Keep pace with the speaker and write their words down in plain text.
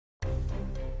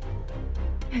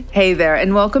Hey there,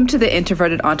 and welcome to the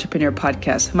Introverted Entrepreneur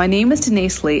Podcast. My name is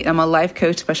Denise Lee, and I'm a life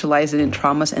coach specializing in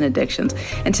traumas and addictions.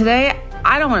 And today,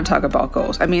 I don't want to talk about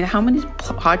goals. I mean, how many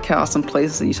podcasts and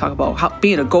places that you talk about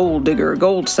being a gold digger,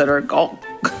 gold setter, gold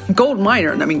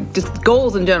miner? I mean, just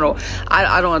goals in general.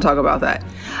 I don't want to talk about that.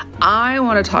 I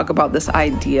want to talk about this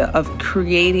idea of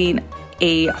creating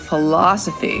a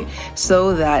philosophy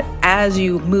so that as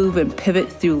you move and pivot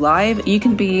through life, you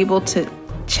can be able to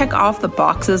check off the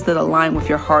boxes that align with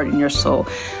your heart and your soul.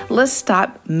 Let's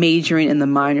stop majoring in the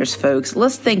minors, folks.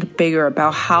 Let's think bigger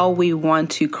about how we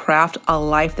want to craft a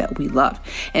life that we love.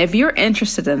 And if you're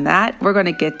interested in that, we're going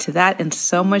to get to that and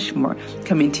so much more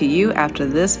coming to you after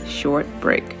this short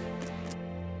break.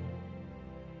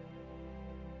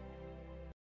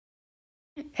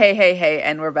 Hey,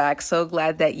 and we're back. So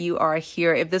glad that you are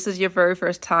here. If this is your very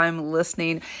first time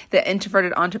listening, the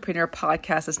Introverted Entrepreneur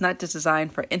Podcast is not just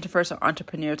designed for introverts or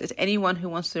entrepreneurs. It's anyone who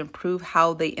wants to improve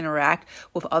how they interact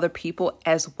with other people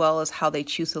as well as how they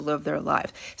choose to live their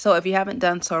lives. So if you haven't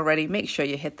done so already, make sure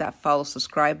you hit that follow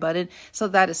subscribe button so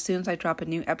that as soon as I drop a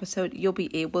new episode, you'll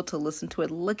be able to listen to it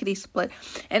lickety split.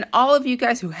 And all of you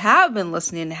guys who have been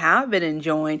listening, have been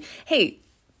enjoying, hey,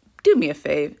 do me a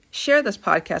favor, share this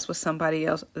podcast with somebody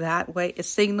else. That way it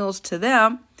signals to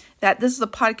them that this is a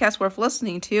podcast worth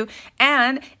listening to,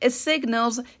 and it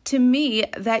signals to me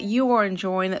that you are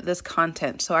enjoying this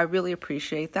content. So I really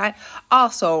appreciate that.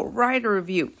 Also, write a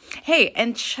review. Hey,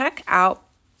 and check out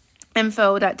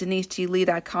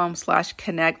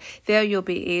info.deniseglee.com/connect. There you'll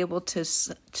be able to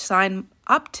sign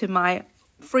up to my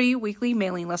free weekly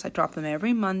mailing list. I drop them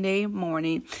every Monday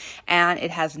morning, and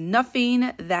it has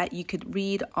nothing that you could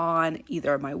read on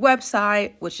either my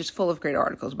website, which is full of great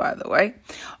articles, by the way,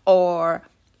 or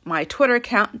my Twitter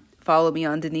account. Follow me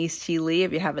on Denise G. Lee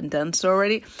if you haven't done so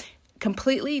already.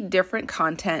 Completely different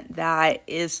content that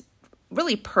is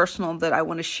really personal that I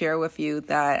want to share with you,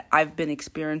 that I've been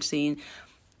experiencing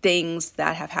things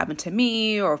that have happened to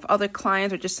me or with other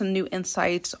clients, or just some new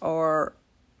insights or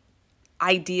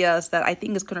ideas that I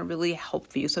think is going to really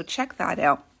help you. So check that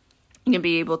out. You can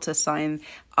be able to sign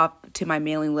up to my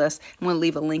mailing list. I'm going to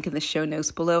leave a link in the show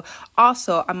notes below.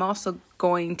 Also, I'm also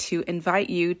going to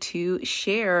invite you to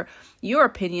share your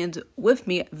opinions with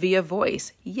me via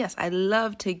voice. Yes, I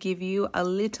love to give you a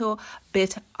little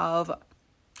bit of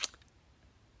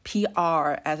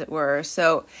PR, as it were.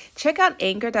 So check out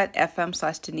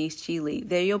anchor.fm/Denise G. Lee.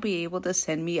 There you'll be able to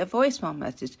send me a voicemail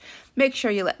message. Make sure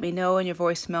you let me know in your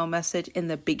voicemail message in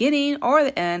the beginning or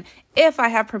the end if I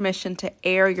have permission to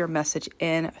air your message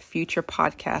in future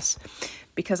podcasts,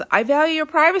 because I value your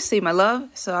privacy, my love.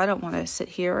 So I don't want to sit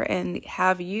here and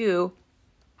have you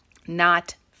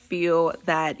not feel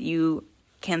that you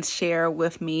can share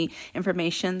with me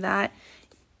information that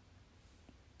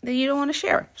you don't want to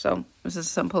share. So it's as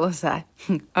simple as that.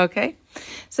 Okay.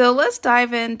 So let's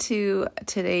dive into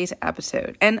today's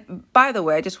episode. And by the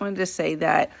way, I just wanted to say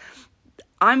that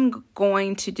I'm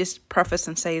going to just preface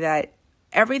and say that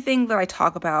everything that I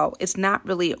talk about is not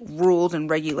really rules and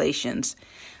regulations.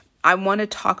 I want to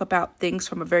talk about things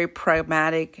from a very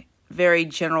pragmatic, very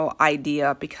general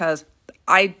idea, because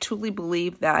I truly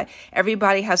believe that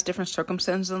everybody has different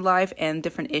circumstances in life and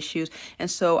different issues. And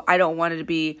so I don't want it to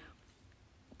be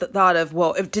the thought of,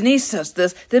 well, if Denise says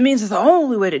this, that means it's the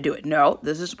only way to do it. No,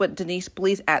 this is what Denise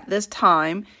believes at this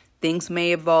time. Things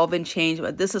may evolve and change,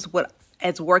 but this is what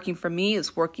it's working for me.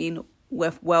 It's working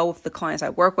with the clients I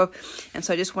work with. And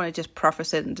so I just want to just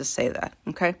preface it and just say that,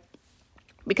 okay?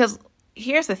 Because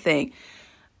here's the thing.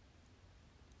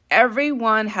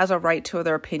 Everyone has a right to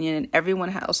their opinion, and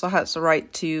everyone also has a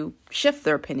right to shift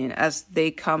their opinion as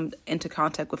they come into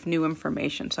contact with new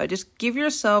information. So I just give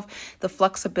yourself the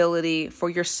flexibility for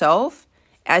yourself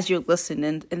as you listen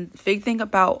and think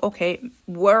about, okay,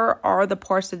 where are the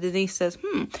parts that Denise says,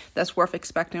 that's worth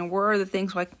expecting? Where are the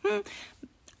things like,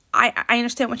 I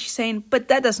understand what she's saying, but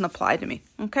that doesn't apply to me,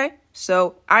 okay?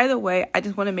 So either way, I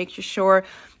just want to make sure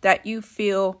that you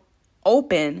feel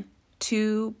open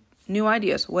to new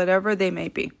ideas, whatever they may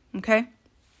be, okay?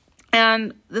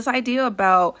 And this idea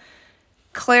about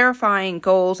clarifying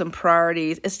goals and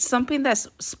priorities is something that's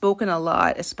spoken a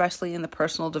lot, especially in the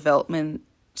personal development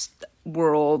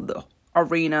world,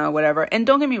 arena, whatever. And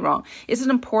don't get me wrong, it's an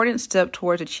important step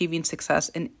towards achieving success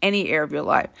in any area of your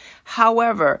life.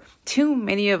 However, too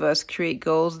many of us create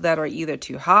goals that are either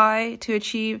too high to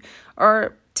achieve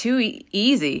or too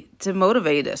easy to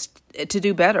motivate us to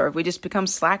do better. We just become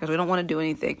slackers. We don't want to do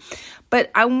anything. But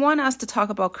I want us to talk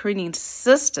about creating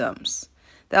systems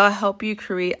that will help you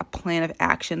create a plan of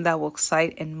action that will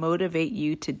excite and motivate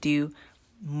you to do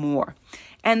more.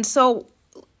 And so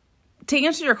to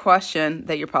answer your question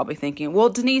that you're probably thinking, well,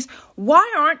 Denise,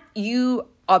 why aren't you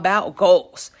about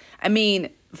goals? I mean,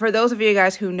 for those of you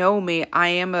guys who know me, I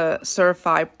am a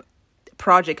certified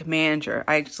project manager.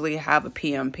 I actually have a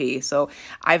PMP. So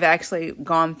I've actually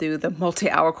gone through the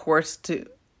multi-hour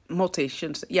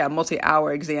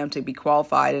exam to be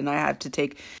qualified. And I have to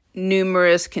take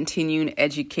numerous continuing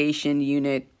education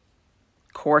unit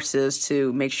courses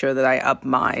to make sure that I up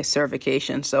my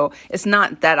certification. So it's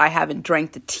not that I haven't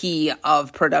drank the tea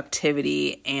of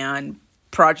productivity and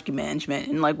project management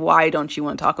and like, why don't you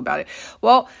want to talk about it?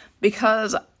 Well,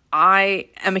 because I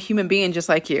am a human being just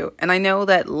like you. And I know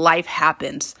that life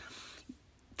happens.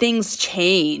 Things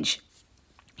change.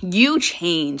 You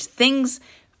change. Things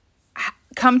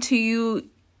come to you,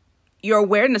 your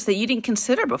awareness that you didn't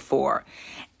consider before.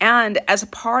 And as a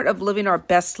part of living our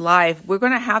best life, we're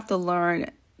going to have to learn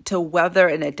to weather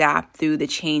and adapt through the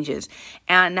changes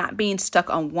and not being stuck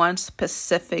on one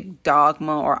specific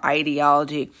dogma or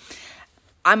ideology.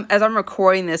 As I'm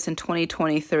recording this in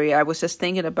 2023, I was just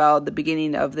thinking about the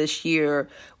beginning of this year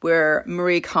where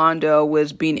Marie Kondo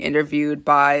was being interviewed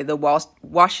by the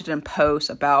Washington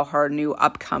Post about her new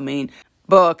upcoming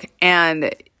book.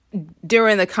 And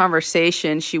during the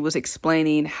conversation, she was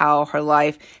explaining how her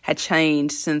life had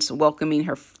changed since welcoming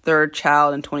her third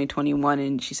child in 2021.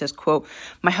 And she says, quote,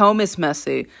 "My home is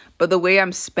messy, but the way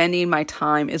I'm spending my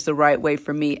time is the right way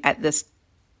for me at this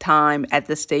time, at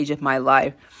this stage of my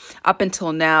life. Up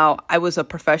until now, I was a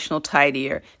professional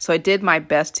tidier, so I did my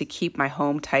best to keep my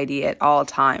home tidy at all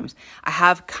times. I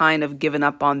have kind of given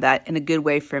up on that in a good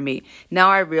way for me. Now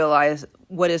I realize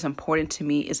what is important to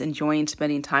me is enjoying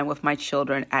spending time with my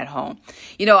children at home."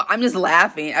 You know, I'm just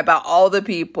laughing about all the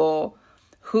people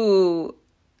who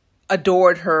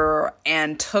adored her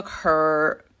and took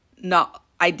her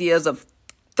ideas of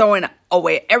throwing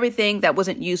away everything that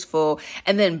wasn't useful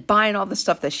and then buying all the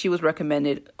stuff that she was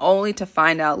recommended, only to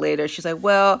find out later she's like,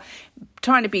 well,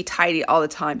 trying to be tidy all the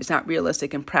time is not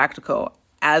realistic and practical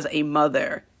as a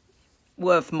mother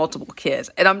with multiple kids.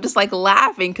 And I'm just like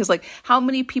laughing because like, how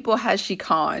many people has she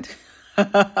conned?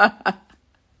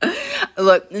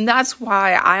 Look, and that's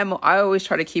why I always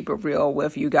try to keep it real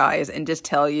with you guys and just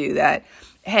tell you that,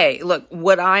 hey, look,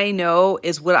 what I know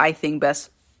is what I think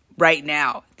best right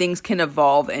now. Things can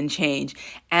evolve and change.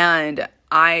 And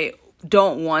I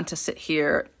don't want to sit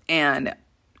here and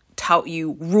tout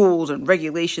you rules and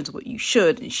regulations, what you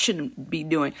should and shouldn't be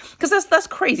doing. Because that's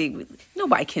crazy.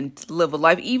 Nobody can live a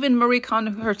life. Even Marie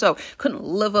Kondo herself couldn't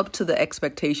live up to the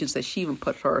expectations that she even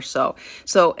put for herself.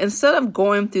 So instead of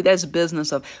going through this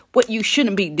business of what you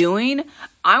shouldn't be doing,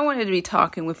 I wanted to be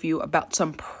talking with you about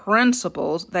some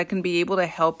principles that can be able to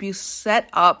help you set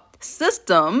up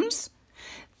systems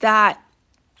that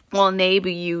will enable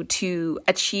you to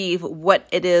achieve what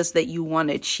it is that you want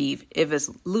to achieve. If it's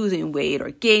losing weight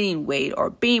or gaining weight or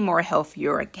being more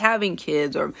healthier or having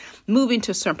kids or moving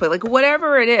to a certain place, like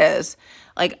whatever it is,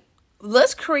 like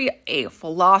let's create a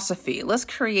philosophy. Let's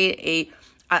create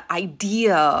a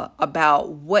idea about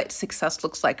what success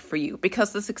looks like for you.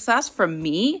 Because the success for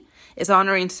me is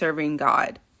honoring, serving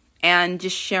God and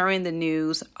just sharing the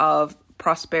news of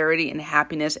prosperity and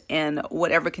happiness in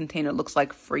whatever container looks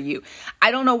like for you. I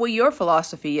don't know what your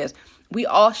philosophy is. We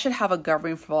all should have a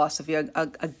governing philosophy, a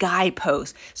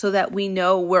guidepost, so that we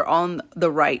know we're on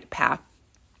the right path.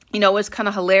 You know, it's kind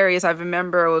of hilarious. I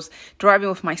remember I was driving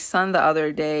with my son the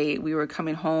other day. We were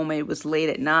coming home. It was late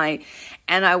at night.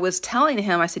 And I was telling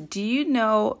him, I said, do you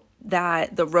know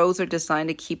that the roads are designed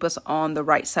to keep us on the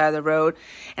right side of the road?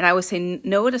 And I was saying,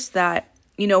 notice that,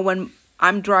 you know, when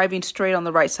I'm driving straight on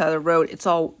the right side of the road, it's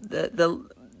all the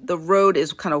road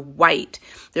is kind of white.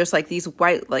 There's like these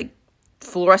white, like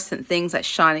fluorescent things that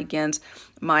shine against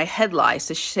my headlights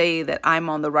to say that I'm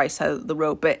on the right side of the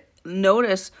road. But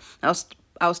notice, I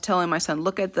was telling my son,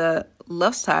 look at the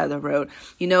left side of the road.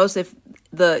 You notice if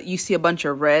you see a bunch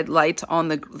of red lights on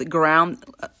the ground,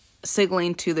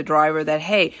 signaling to the driver that,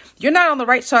 hey, you're not on the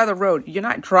right side of the road. You're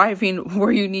not driving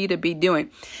where you need to be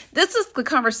doing. This is the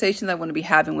conversation that I want to be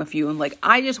having with you. And like,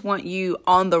 I just want you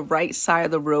on the right side of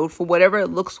the road for whatever it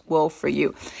looks well for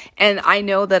you. And I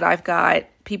know that I've got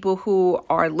people who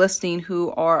are listening who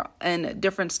are in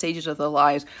different stages of their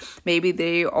lives. Maybe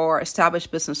they are established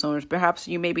business owners. Perhaps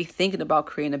you may be thinking about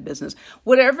creating a business.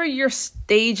 Whatever your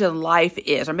stage of life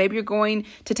is, or maybe you're going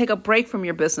to take a break from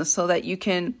your business so that you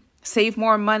can save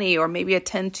more money or maybe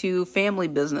attend to family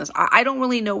business. I don't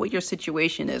really know what your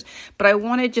situation is, but I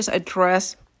want to just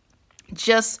address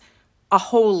just a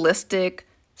holistic,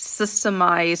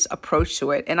 systemized approach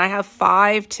to it. And I have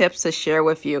 5 tips to share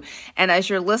with you. And as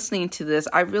you're listening to this,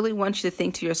 I really want you to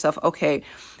think to yourself, okay,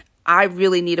 I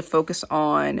really need to focus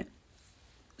on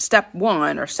step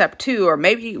 1 or step 2, or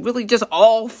maybe really just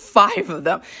all 5 of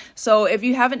them. So if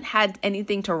you haven't had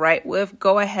anything to write with,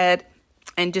 go ahead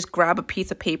and just grab a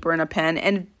piece of paper and a pen.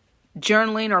 And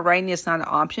journaling or writing is not an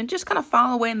option. Just kind of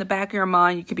file away in the back of your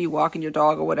mind. You could be walking your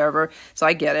dog or whatever. So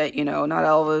I get it. Not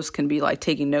all of us can be like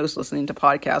taking notes, listening to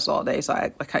podcasts all day. So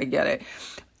I get it.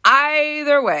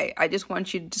 Either way, I just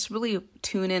want you to just really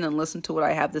tune in and listen to what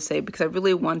I have to say, because I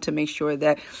really want to make sure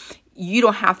that you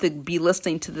don't have to be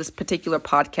listening to this particular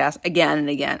podcast again and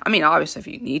again. I mean, obviously, if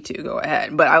you need to, go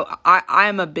ahead. But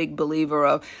I'm a big believer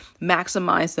of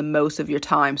maximize the most of your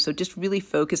time. So just really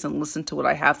focus and listen to what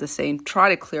I have to say, and try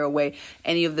to clear away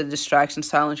any of the distractions,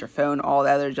 silence your phone, all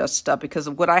that other just stuff, because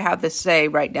what I have to say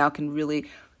right now can really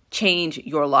change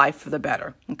your life for the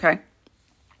better. Okay.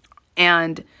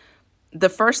 And the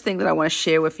first thing that I want to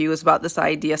share with you is about this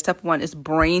idea. Step 1 is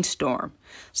brainstorm.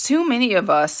 So many of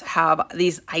us have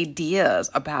these ideas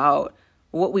about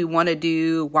what we want to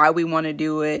do, why we want to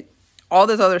do it, all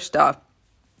this other stuff,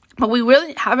 but we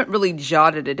really haven't really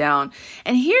jotted it down.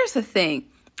 And here's the thing.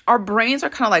 Our brains are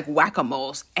kind of like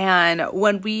whack-a-moles. And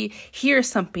when we hear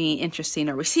something interesting,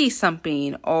 or we see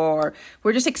something, or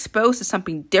we're just exposed to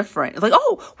something different, it's like,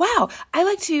 oh, wow, I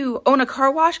like to own a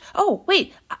car wash. Oh,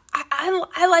 wait,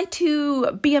 I like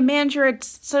to be a manager at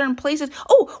certain places.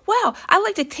 Oh, wow, I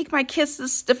like to take my kids to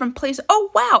this different place.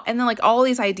 Oh, wow. And then like all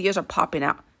these ideas are popping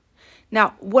out.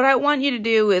 Now, what I want you to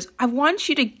do is I want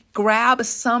you to grab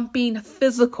something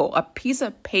physical, a piece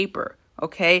of paper,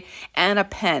 okay, and a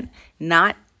pen,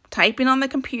 not typing on the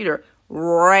computer,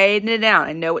 writing it down.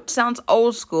 I know it sounds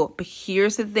old school, but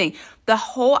here's the thing. The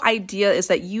whole idea is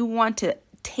that you want to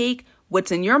take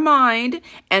what's in your mind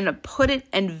and put it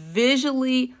and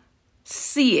visually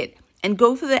see it and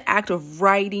go through the act of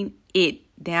writing it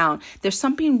down. There's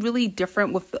something really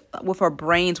different with our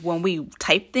brains when we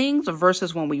type things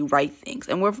versus when we write things.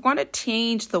 And we're going to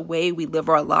change the way we live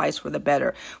our lives for the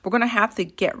better. We're going to have to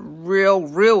get real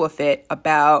with it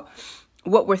about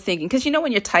what we're thinking. Because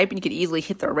when you're typing, you could easily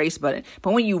hit the erase button.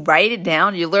 But when you write it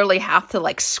down, you literally have to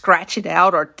like scratch it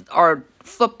out or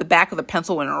flip the back of the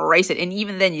pencil and erase it. And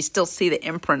even then, you still see the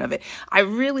imprint of it. I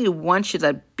really want you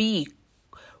to be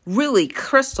really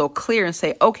crystal clear and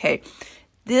say, okay,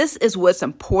 this is what's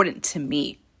important to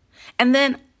me. And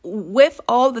then with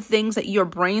all the things that you're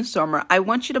brainstorming, I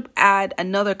want you to add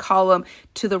another column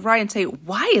to the right and say,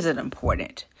 why is it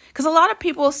important? Because a lot of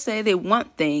people say they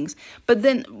want things, but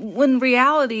then when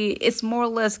reality, it's more or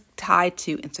less tied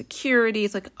to insecurity.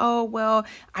 It's like, oh, well,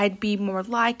 I'd be more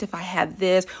liked if I had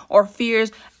this, or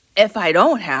fears, if I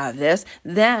don't have this,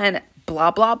 then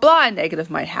blah, blah, blah, negative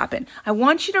might happen. I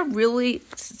want you to really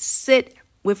sit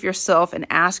with yourself and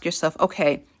ask yourself,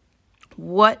 okay,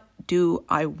 what do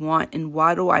I want and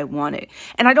why do I want it?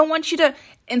 And I don't want you to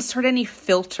insert any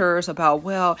filters about,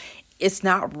 well, it's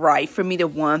not right for me to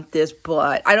want this,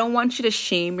 but I don't want you to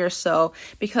shame yourself,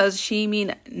 because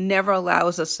shaming never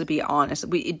allows us to be honest.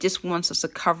 It just wants us to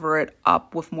cover it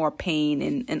up with more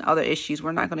pain and other issues.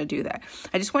 We're not going to do that.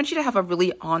 I just want you to have a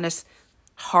really honest,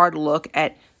 hard look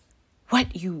at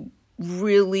what you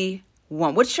really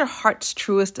want. What's your heart's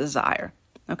truest desire?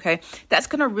 Okay, that's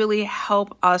going to really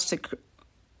help us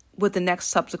with the next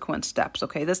subsequent steps.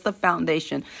 Okay, that's the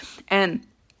foundation. And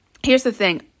here's the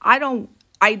thing.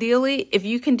 Ideally, if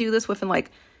you can do this within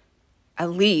like at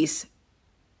least,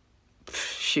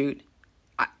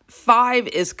 5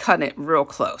 is cutting it real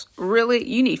close. Really,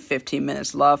 you need 15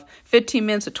 minutes, love. 15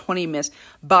 minutes to 20 minutes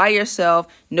by yourself,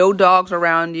 no dogs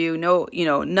around you,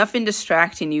 nothing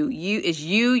distracting you.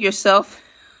 You, yourself,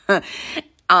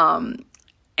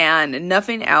 and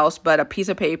nothing else but a piece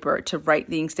of paper to write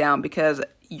things down, because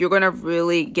you're going to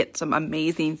really get some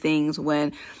amazing things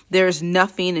when there's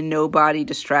nothing and nobody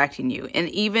distracting you. And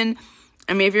even,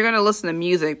 if you're going to listen to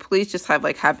music, please just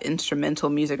have instrumental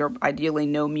music, or ideally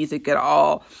no music at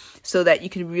all, so that you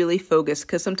can really focus.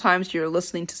 Because sometimes you're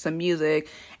listening to some music,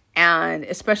 and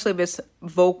especially if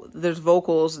there's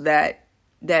vocals that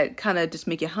kind of just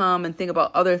make you hum and think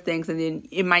about other things, and then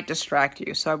it might distract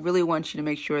you. So I really want you to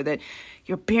make sure that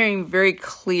you're being very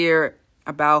clear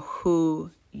about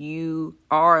who you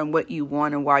are and what you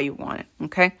want and why you want it.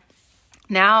 Okay.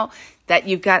 Now that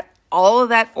you've got all of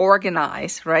that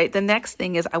organized, right? The next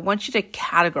thing is I want you to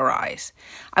categorize.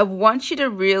 I want you to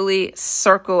really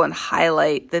circle and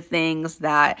highlight the things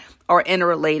that are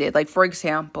interrelated. Like, for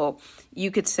example,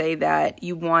 you could say that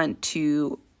you want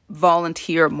to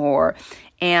volunteer more,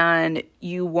 and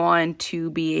you want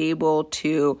to be able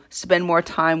to spend more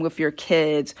time with your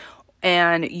kids,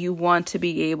 and you want to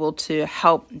be able to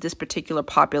help this particular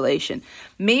population.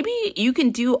 Maybe you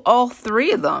can do all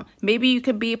three of them. Maybe you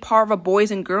could be part of a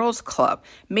boys and girls club.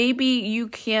 Maybe you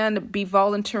can be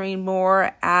volunteering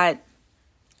more at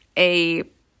a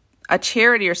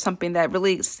charity or something that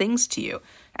really sings to you,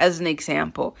 as an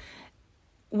example.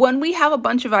 When we have a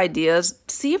bunch of ideas,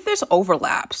 see if there's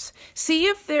overlaps. See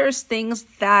if there's things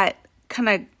that kind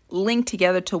of link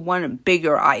together to one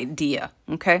bigger idea,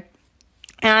 okay?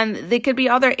 And there could be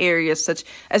other areas such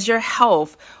as your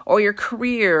health or your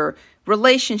career,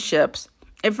 relationships.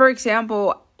 And for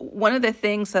example, one of the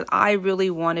things that I really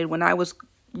wanted when I was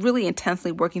really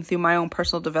intensely working through my own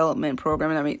personal development program,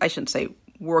 and I mean, I shouldn't say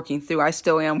working through, I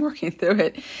still am working through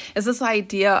it, is this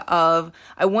idea of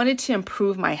I wanted to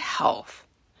improve my health.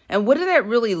 And what did that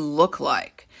really look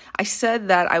like? I said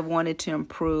that I wanted to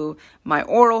improve my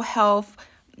oral health,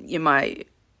 my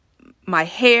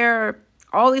hair,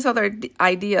 all these other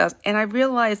ideas. And I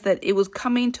realized that it was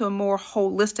coming to a more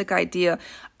holistic idea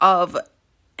of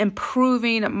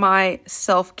improving my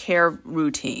self-care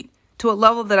routine to a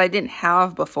level that I didn't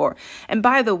have before. And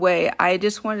by the way, I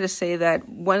just wanted to say that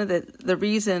one of the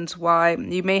reasons why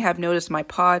you may have noticed my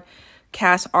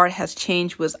podcast art has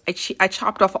changed was I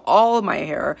chopped off all of my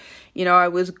hair.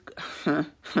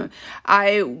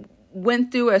 I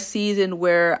went through a season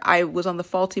where I was on the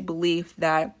faulty belief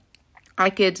that I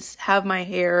could have my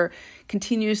hair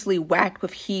continuously whacked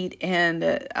with heat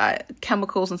and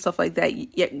chemicals and stuff like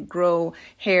that, yet grow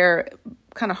hair.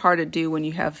 Kind of hard to do when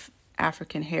you have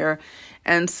African hair.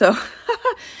 And so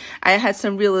I had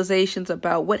some realizations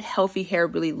about what healthy hair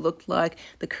really looked like,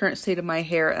 the current state of my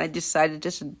hair. And I decided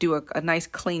just to do a nice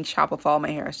clean chop of all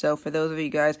my hair. So for those of you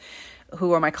guys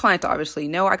who are my clients, obviously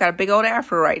know I got a big old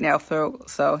afro right now.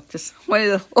 So just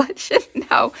wanted to let you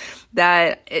know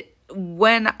that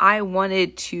when I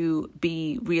wanted to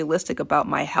be realistic about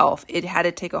my health, it had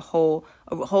to take a whole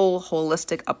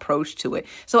holistic approach to it.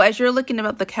 So as you're looking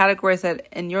about the categories that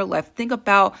in your life, think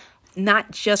about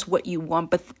not just what you want,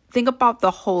 but think about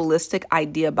the holistic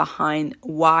idea behind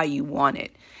why you want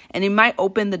it. And it might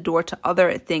open the door to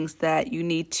other things that you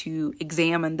need to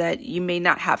examine that you may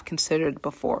not have considered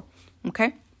before.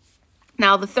 Okay?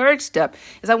 Now, the third step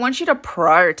is I want you to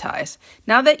prioritize.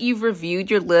 Now that you've reviewed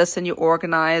your list and you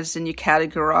organized and you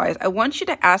categorize, I want you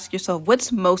to ask yourself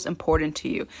what's most important to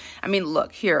you. I mean,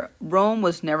 look here, Rome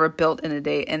was never built in a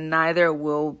day, and neither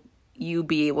will you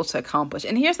be able to accomplish.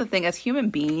 And here's the thing, as human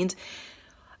beings,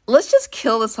 let's just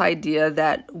kill this idea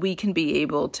that we can be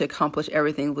able to accomplish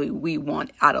everything we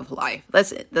want out of life.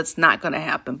 That's not going to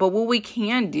happen. But what we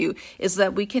can do is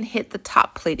that we can hit the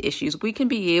top plate issues. We can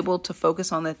be able to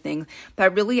focus on the things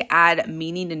that really add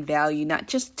meaning and value, not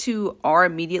just to our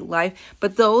immediate life,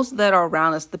 but those that are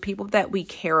around us, the people that we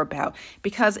care about.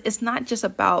 Because it's not just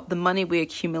about the money we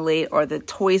accumulate or the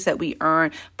toys that we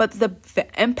earn, but the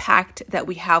impact that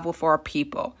we have with our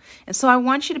people. And so I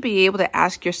want you to be able to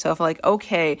ask yourself, like,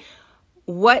 okay,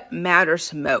 what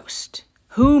matters most?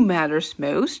 Who matters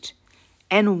most?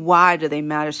 And why do they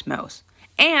matter most?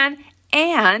 And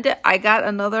I got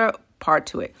another part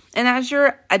to it. And as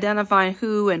you're identifying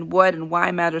who and what and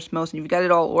why matters most, and you've got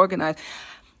it all organized,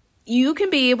 you can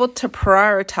be able to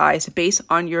prioritize based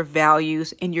on your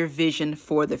values and your vision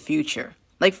for the future.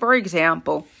 Like, for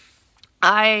example,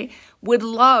 I would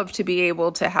love to be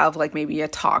able to have like maybe a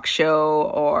talk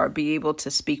show or be able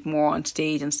to speak more on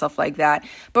stage and stuff like that.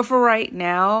 But for right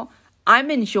now,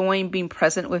 I'm enjoying being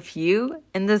present with you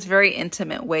in this very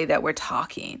intimate way that we're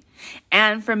talking.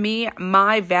 And for me,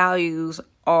 my values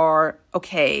are,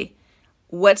 okay,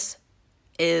 what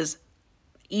is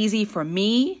easy for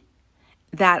me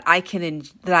that I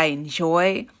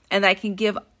enjoy and I can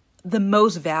give the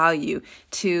most value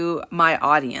to my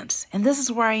audience. And this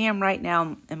is where I am right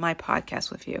now in my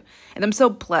podcast with you. And I'm so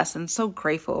blessed and so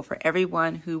grateful for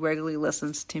everyone who regularly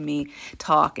listens to me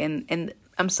talk. And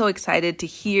I'm so excited to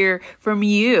hear from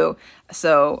you.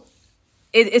 So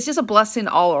it's just a blessing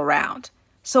all around.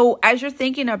 So as you're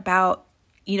thinking about,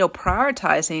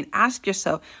 prioritizing, ask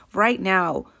yourself right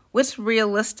now, what's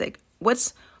realistic?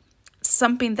 What's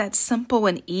something that's simple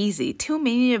and easy? Too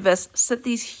many of us set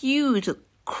these huge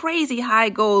crazy high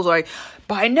goals, like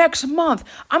by next month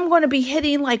I'm going to be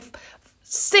hitting like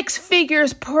 6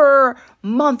 figures per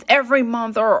month every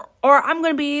month, or I'm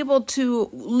going to be able to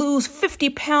lose 50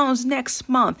 pounds next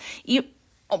month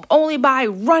only by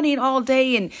running all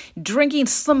day and drinking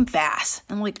Slim Fast.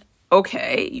 I'm like,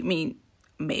 okay, you mean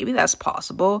maybe that's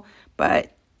possible,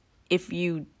 but if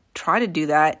you try to do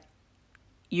that,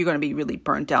 you're going to be really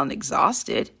burnt out and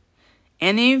exhausted.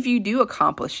 And if you do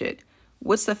accomplish it,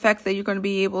 what's the effect that you're going to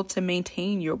be able to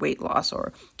maintain your weight loss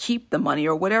or keep the money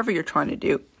or whatever you're trying to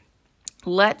do?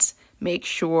 Let's make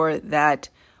sure that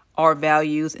our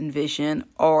values and vision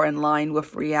are in line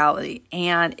with reality.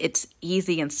 And it's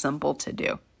easy and simple to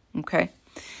do. Okay.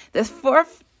 The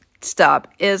fourth step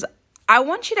is I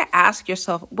want you to ask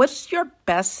yourself, what's your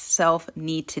best self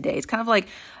need today? It's kind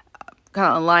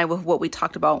of in line with what we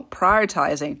talked about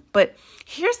prioritizing. But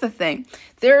here's the thing.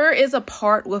 There is a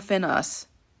part within us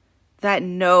that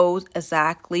knows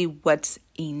exactly what's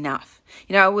enough.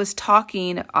 I was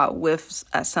talking with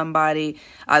somebody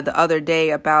the other day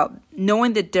about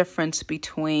knowing the difference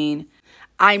between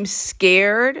I'm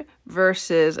scared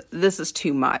versus this is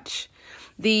too much.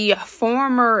 The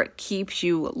former keeps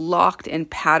you locked in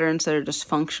patterns that are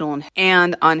dysfunctional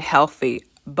and unhealthy,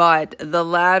 but the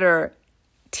latter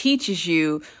teaches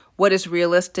you what is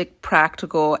realistic,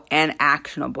 practical, and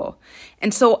actionable.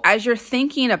 And so as you're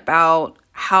thinking about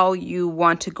how you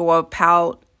want to go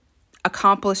about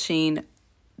accomplishing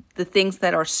the things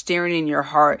that are stirring in your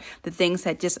heart, the things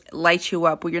that just light you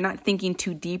up, where you're not thinking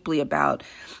too deeply about,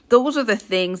 those are the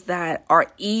things that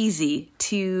are easy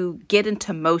to get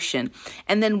into motion.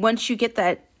 And then once you get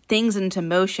that things into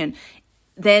motion,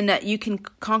 then you can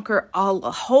conquer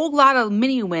a whole lot of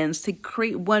mini wins to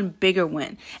create one bigger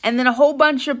win. And then a whole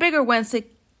bunch of bigger wins to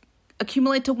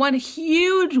accumulate to one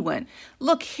huge win.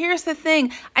 Look, here's the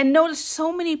thing. I notice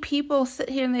so many people sit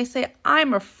here and they say,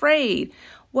 I'm afraid.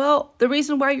 Well, the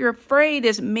reason why you're afraid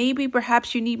is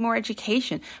perhaps you need more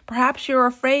education. Perhaps you're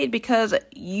afraid because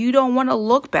you don't want to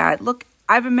look bad. Look,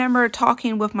 I remember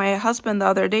talking with my husband the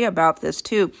other day about this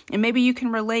too. And maybe you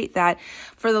can relate that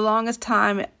for the longest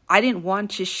time, I didn't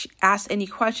want to ask any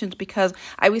questions because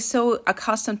I was so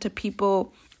accustomed to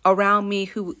people around me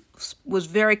who was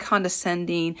very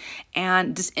condescending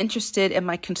and disinterested in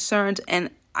my concerns. And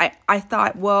I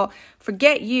thought, well,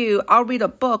 forget you. I'll read a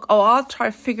book. Oh, I'll try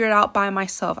to figure it out by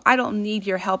myself. I don't need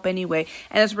your help anyway.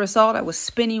 And as a result, I was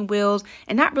spinning wheels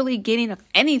and not really getting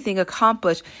anything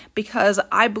accomplished because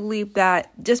I believed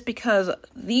that just because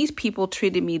these people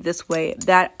treated me this way,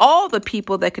 that all the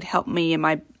people that could help me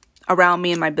around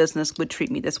me and my business would treat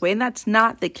me this way. And that's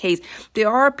not the case. There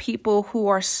are people who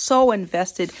are so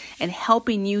invested in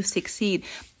helping you succeed,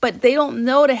 but they don't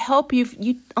know to help you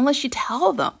unless you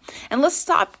tell them. And let's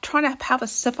stop trying to have a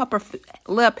stiff upper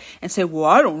lip and say, well,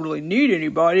 I don't really need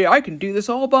anybody. I can do this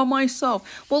all by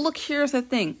myself. Well, look, here's the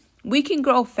thing. We can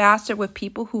grow faster with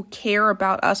people who care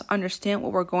about us, understand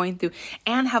what we're going through,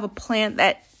 and have a plan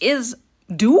that is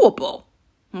doable.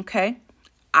 Okay?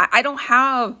 I don't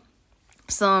have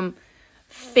some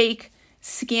fake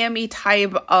scammy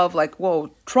type of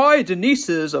try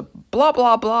Denise's a blah,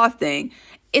 blah, blah thing.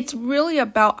 It's really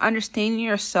about understanding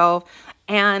yourself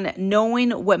and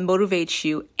knowing what motivates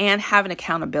you and having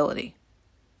accountability.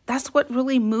 That's what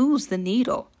really moves the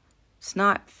needle. It's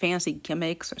not fancy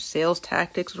gimmicks or sales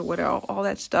tactics or whatever, all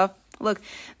that stuff. Look,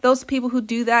 those people who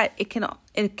do that, it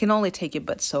can only take you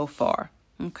but so far.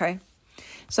 Okay?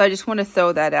 So I just want to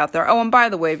throw that out there. Oh, and by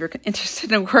the way, if you're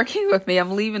interested in working with me,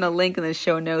 I'm leaving a link in the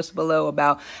show notes below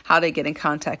about how to get in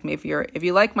contact with me. If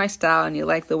you like my style and you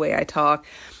like the way I talk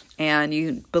and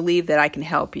you believe that I can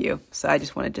help you. So I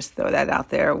just want to just throw that out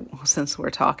there since we're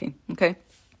talking. Okay.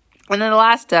 And then the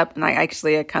last step, and I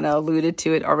kind of alluded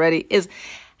to it already, is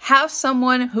have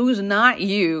someone who's not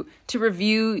you to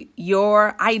review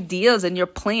your ideas and your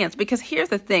plans. Because here's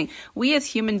the thing. We as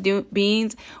human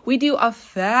beings, we do a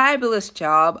fabulous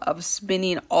job of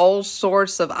spinning all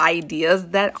sorts of ideas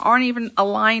that aren't even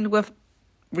aligned with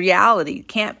reality,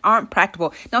 aren't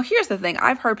practical. Now, here's the thing.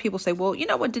 I've heard people say, well, you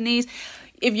know what, Denise?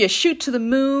 If you shoot to the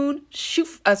moon, shoot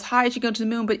as high as you go to the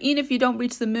moon, but even if you don't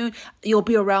reach the moon, you'll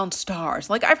be around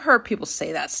stars. I've heard people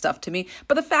say that stuff to me,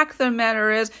 but the fact of the matter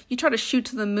is, you try to shoot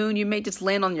to the moon, you may just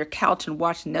land on your couch and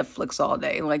watch Netflix all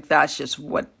day. That's just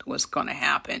what was going to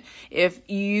happen. If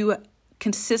you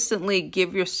consistently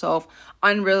give yourself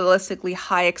unrealistically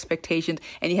high expectations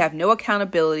and you have no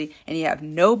accountability and you have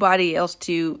nobody else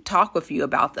to talk with you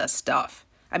about this stuff.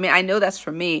 I know that's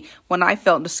for me. When I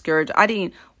felt discouraged, I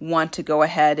didn't want to go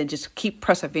ahead and just keep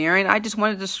persevering. I just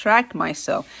wanted to distract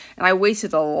myself. And I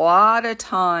wasted a lot of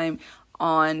time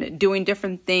on doing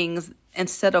different things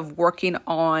instead of working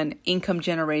on income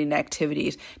generating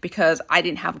activities because I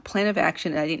didn't have a plan of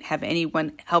action and I didn't have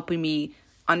anyone helping me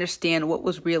understand what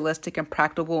was realistic and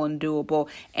practical and doable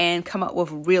and come up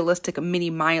with realistic mini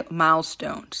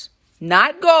milestones.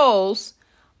 Not goals.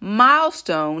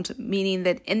 Milestones, meaning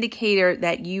that indicator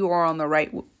that you are on the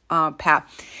right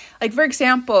path. For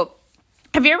example,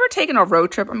 have you ever taken a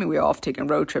road trip? We all have taken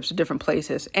road trips to different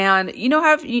places. And,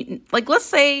 let's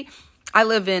say I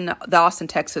live in the Austin,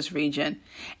 Texas region.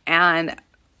 And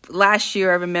last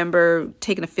year, I remember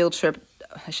taking a field trip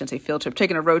I shouldn't say field trip,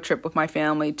 taking a road trip with my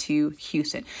family to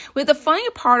Houston. But the funny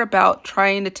part about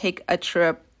trying to take a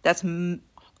trip that's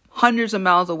hundreds of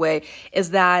miles away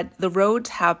is that the roads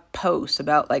have posts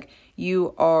about like,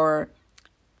 you are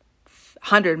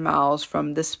 100 miles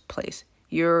from this place.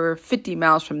 You're 50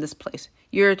 miles from this place.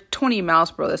 You're 20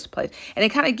 miles from this place. And it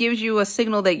kind of gives you a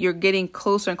signal that you're getting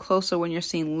closer and closer when you're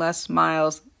seeing less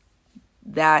miles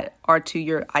that are to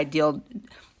your ideal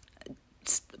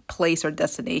place or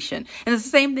destination. And the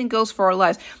same thing goes for our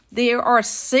lives. There are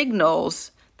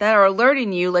signals that are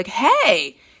alerting you like,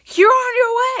 hey, you're on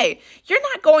your way. You're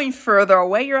not going further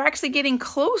away. You're actually getting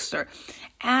closer.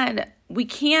 And we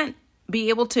can't be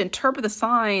able to interpret the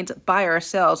signs by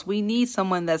ourselves. We need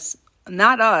someone that's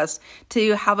not us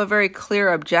to have a very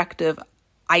clear, objective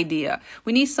idea.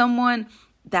 We need someone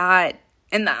that,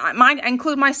 and I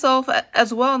include myself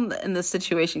as well in this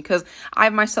situation, because I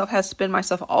myself have spent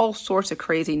myself all sorts of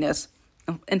craziness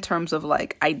in terms of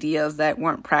like ideas that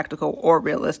weren't practical or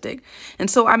realistic. And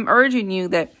so I'm urging you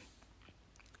that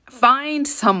find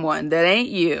someone that ain't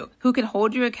you, who can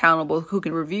hold you accountable, who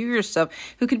can review your stuff,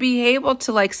 who could be able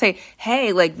to like say,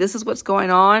 hey, like this is what's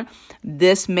going on.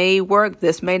 This may work.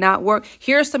 This may not work.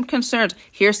 Here's some concerns.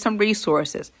 Here's some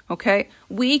resources. Okay.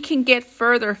 We can get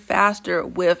further faster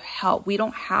with help. We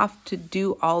don't have to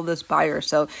do all this by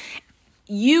yourself.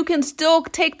 You can still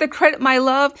take the credit, my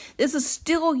love. This is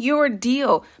still your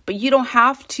deal, but you don't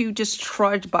have to just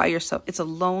trudge by yourself. It's a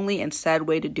lonely and sad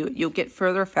way to do it. You'll get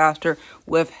further faster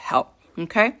with help.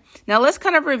 Okay. Now let's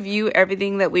kind of review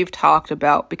everything that we've talked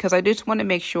about, because I just want to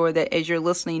make sure that as you're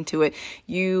listening to it,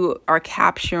 you are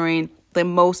capturing the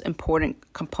most important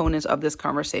components of this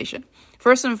conversation.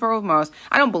 First and foremost,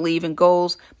 I don't believe in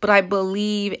goals, but I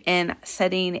believe in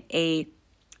setting a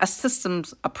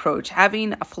systems approach,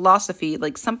 having a philosophy,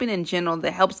 like something in general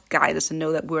that helps guide us and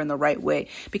know that we're in the right way,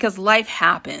 because life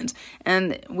happens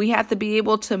and we have to be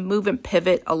able to move and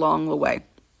pivot along the way.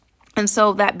 And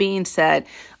so that being said,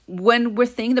 when we're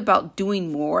thinking about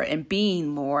doing more and being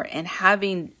more and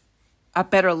having a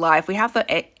better life, we have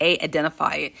to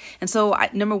identify it. And so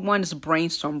number one is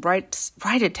brainstorm, write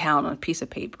it down on a piece of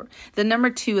paper. Then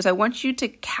number two is I want you to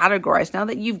categorize. Now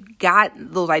that you've got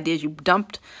those ideas, you've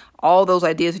dumped all those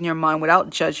ideas in your mind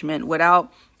without judgment,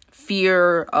 without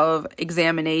fear of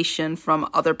examination from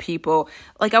other people.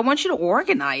 Like, I want you to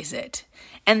organize it.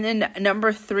 And then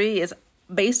number three is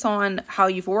based on how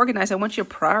you've organized, I want you to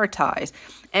prioritize.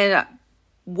 And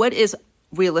what is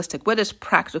realistic? What is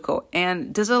practical?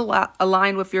 And does it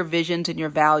align with your visions and your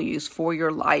values for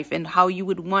your life and how you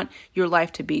would want your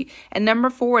life to be? And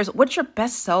number four is, what's your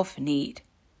best self need?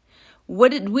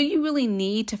 What do you really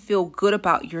need to feel good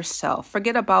about yourself?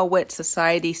 Forget about what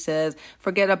society says.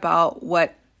 Forget about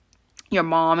what your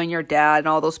mom and your dad and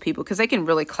all those people, because they can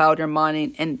really cloud your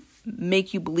mind and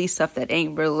make you believe stuff that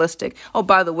ain't realistic. Oh,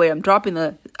 by the way, I'm dropping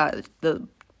the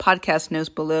podcast notes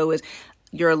below is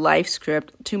your life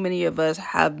script. Too many of us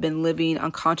have been living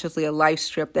unconsciously a life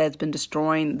script that has been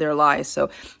destroying their lives. So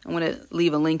I'm going to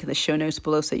leave a link in the show notes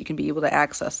below so you can be able to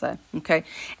access that. Okay.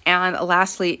 And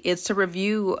lastly, it's to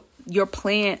review your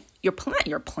plan,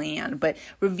 but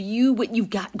review what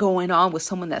you've got going on with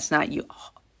someone that's not you.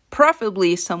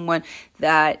 Preferably someone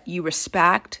that you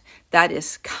respect, that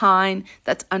is kind,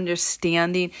 that's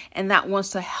understanding, and that wants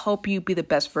to help you be the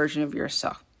best version of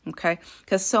yourself. Okay.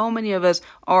 Because so many of us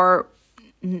are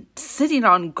sitting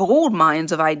on gold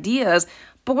mines of ideas,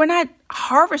 but we're not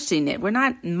harvesting it. We're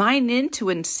not mining into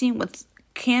it and seeing what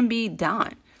can be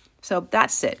done. So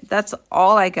that's it. That's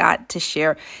all I got to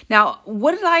share. Now,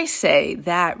 what did I say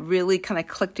that really kind of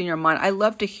clicked in your mind? I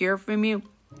love to hear from you.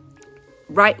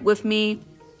 Write with me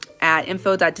at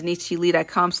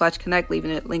info.deniseglee.com/connect,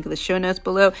 leaving a link in the show notes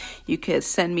below. You could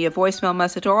send me a voicemail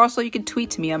message, or also you can tweet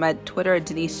to me. I'm at Twitter at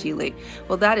Denise G. Lee.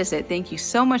 Well, that is it. Thank you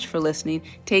so much for listening.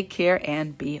 Take care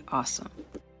and be awesome.